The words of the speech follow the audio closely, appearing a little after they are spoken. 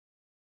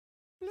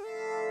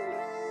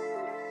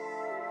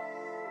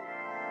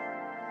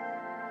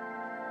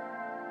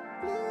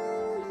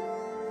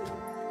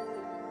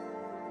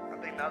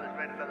Knowledge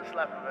made another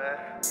slapper, man.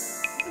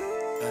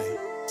 Hey.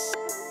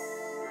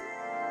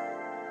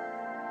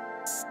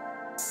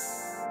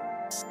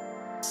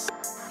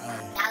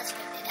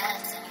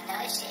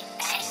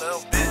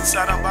 Little bitch,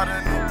 I done bought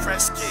a new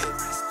press kit.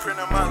 Print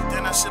them up,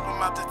 then I ship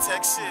them out to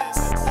Texas.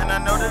 And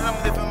I know that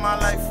I'm living my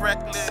life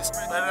reckless,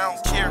 but I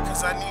don't care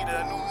cause I need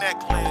a new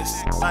necklace.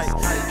 Like,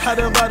 I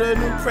done bought a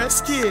new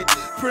press kit.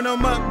 Print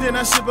them up, then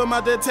I ship them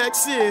out to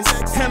Texas.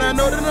 And I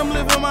know that I'm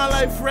living my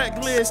life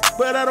reckless,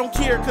 but I don't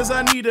care cause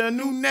I need a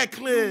new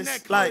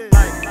necklace. Like,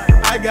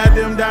 I got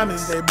them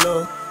diamonds, they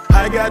blow.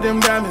 I got them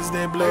diamonds,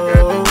 they blow.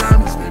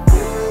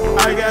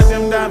 I got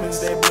them diamonds,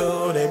 they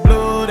blow, they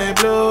blow, they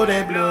blow,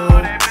 they blow.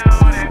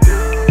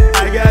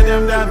 I got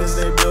them diamonds,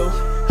 they blow.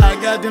 I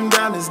got them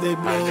diamonds, they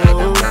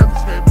blow.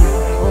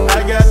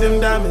 I got them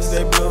diamonds,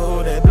 they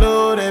blow, they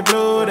blow, they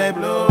blow, they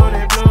blow,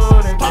 they blow,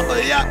 they blow.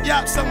 Papa yap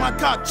yap, suck my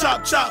cock,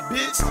 chop chop,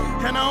 bitch.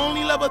 And I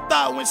only love a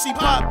thought when she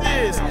pop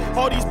this.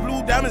 All these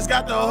blue diamonds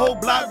got the whole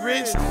block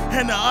rich.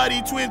 And the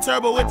Audi twin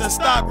turbo with the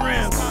stock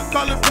rims.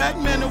 Call her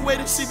Pac-Man the way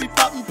that she be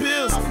popping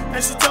pills.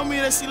 And she told me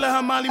that she let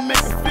her Molly make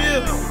her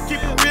feel.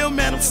 Keep it real,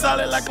 man, I'm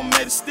solid like I'm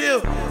made of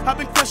steel. I've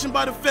been questioned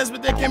by the feds,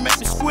 but they can't make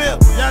me squeal.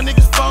 Y'all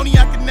niggas phony,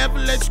 I can never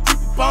let you creep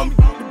up on me.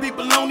 The big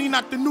baloney,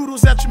 knock the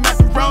noodles out your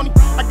macaroni.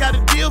 I got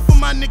a deal for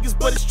my niggas,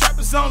 but it's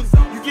trappers only.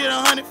 You get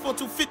 100 for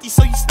 250,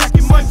 so you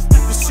stacking money.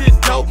 This shit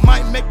dope,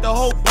 might make the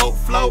whole boat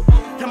float.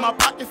 And my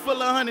pocket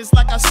full of hundreds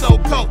like I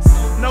sold coke.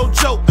 No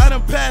joke, I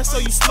done passed, so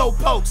you slow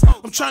pokes.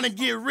 I'm trying to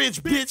get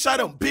rich, bitch, I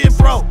done been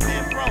broke.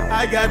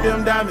 I got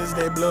them diamonds,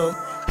 they blow.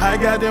 I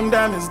got them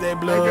diamonds, they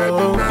blow.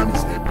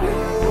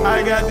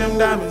 I got them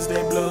diamonds,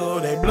 they blow.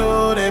 They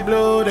blow, they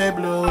blow, they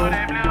blow.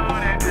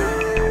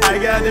 I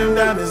got them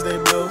diamonds, they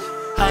blow.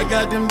 I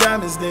got them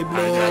diamonds, they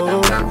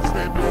blow.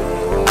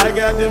 I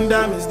got them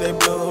diamonds, they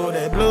blow.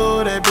 They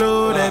blow, they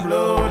blow, they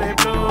blow, they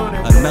blow.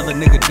 Another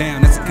nigga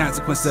down, that's a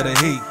consequence of the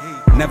heat.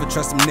 Never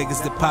trust them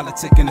niggas that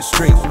politic in the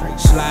street.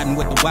 Sliding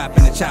with the whop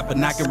and the chopper,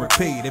 knock and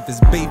repeat. If it's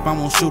beef, I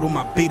won't shoot him,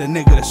 I beat a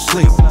nigga to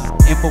sleep.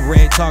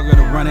 Infrared target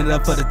to run it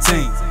up for the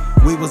team.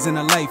 We was in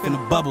a life, in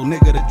a bubble,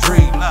 nigga, the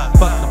dream.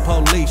 Fuck the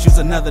police, use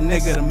another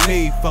nigga to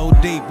me. 4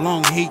 deep,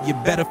 long heat, you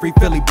better free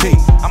Philly P.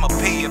 I'm a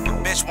P, if a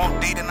bitch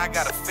won't D, then I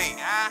got a fee.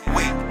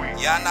 Wait,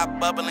 y'all not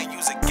bubbling,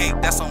 use a gate,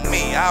 that's on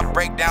me. I'll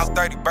break down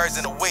 30 birds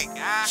in a week.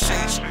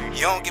 Sheesh,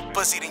 you don't get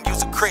pussy, then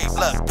use a creep.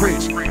 Look,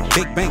 preach,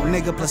 big bank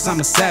nigga, plus I'm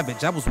a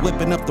savage. I was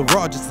whipping up the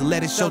raw just to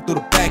let it show through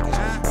the package.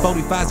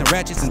 45s and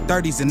ratchets and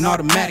 30s and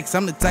automatics.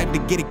 I'm the type to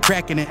get it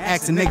cracking and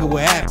ask a nigga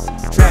what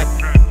happened. Traffic.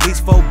 At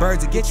least 4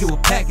 birds to get you a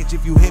package.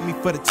 If you hit me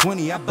for the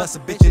 20, I bust a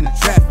bitch in the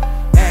traffic.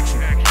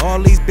 Action.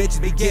 All these bitches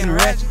be getting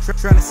ratchet.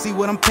 Trying to see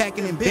what I'm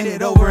packing and bend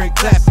it over and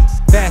clap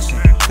it. Fashion.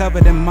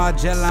 Covered in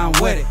Margiela, I'm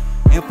with it.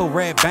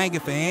 Infrared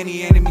banging for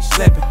any enemy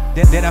slipping.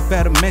 Then I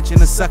fail to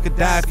mention a sucker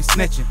die if you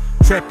snitching.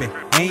 Tripping.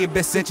 Ain't your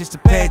best interest to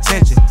pay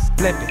attention.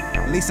 Flip it.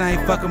 At least I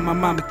ain't fucking my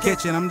mama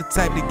kitchen. I'm the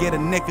type to get a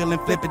nickel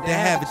and flip it to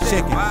have a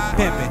chicken.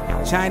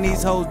 Pimping.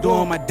 Chinese hoes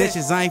doing my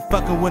dishes. I ain't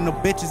fucking with no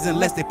bitches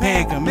unless they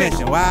paying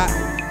commission.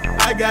 Why?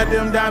 I got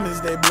them diamonds,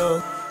 they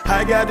blow.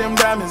 I got them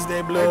diamonds,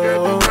 they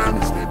blow.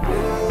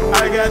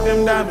 I got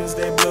them diamonds,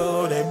 they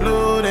blow. They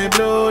blow, they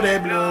blow, they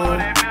blow.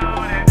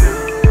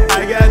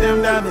 I got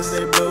them diamonds,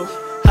 they blow.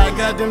 I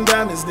got them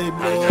diamonds, they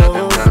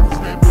blow.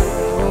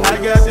 I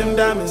got them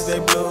diamonds, they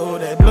blow.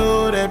 They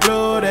blow, they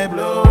blow, they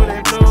blow,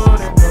 they blow,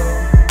 they blow.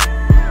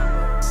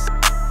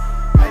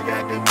 I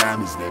got them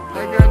diamonds, they blow.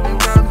 I got them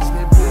diamonds,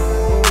 they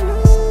blow.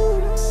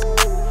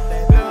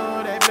 They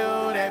blow, they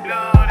blow, they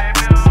blow.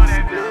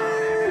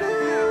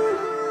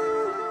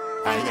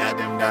 I got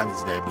them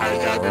diamonds, they blow. I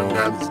got them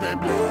diamonds, they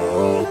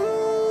blow.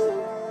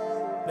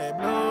 They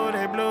blow,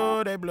 they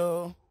blow, they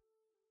blow.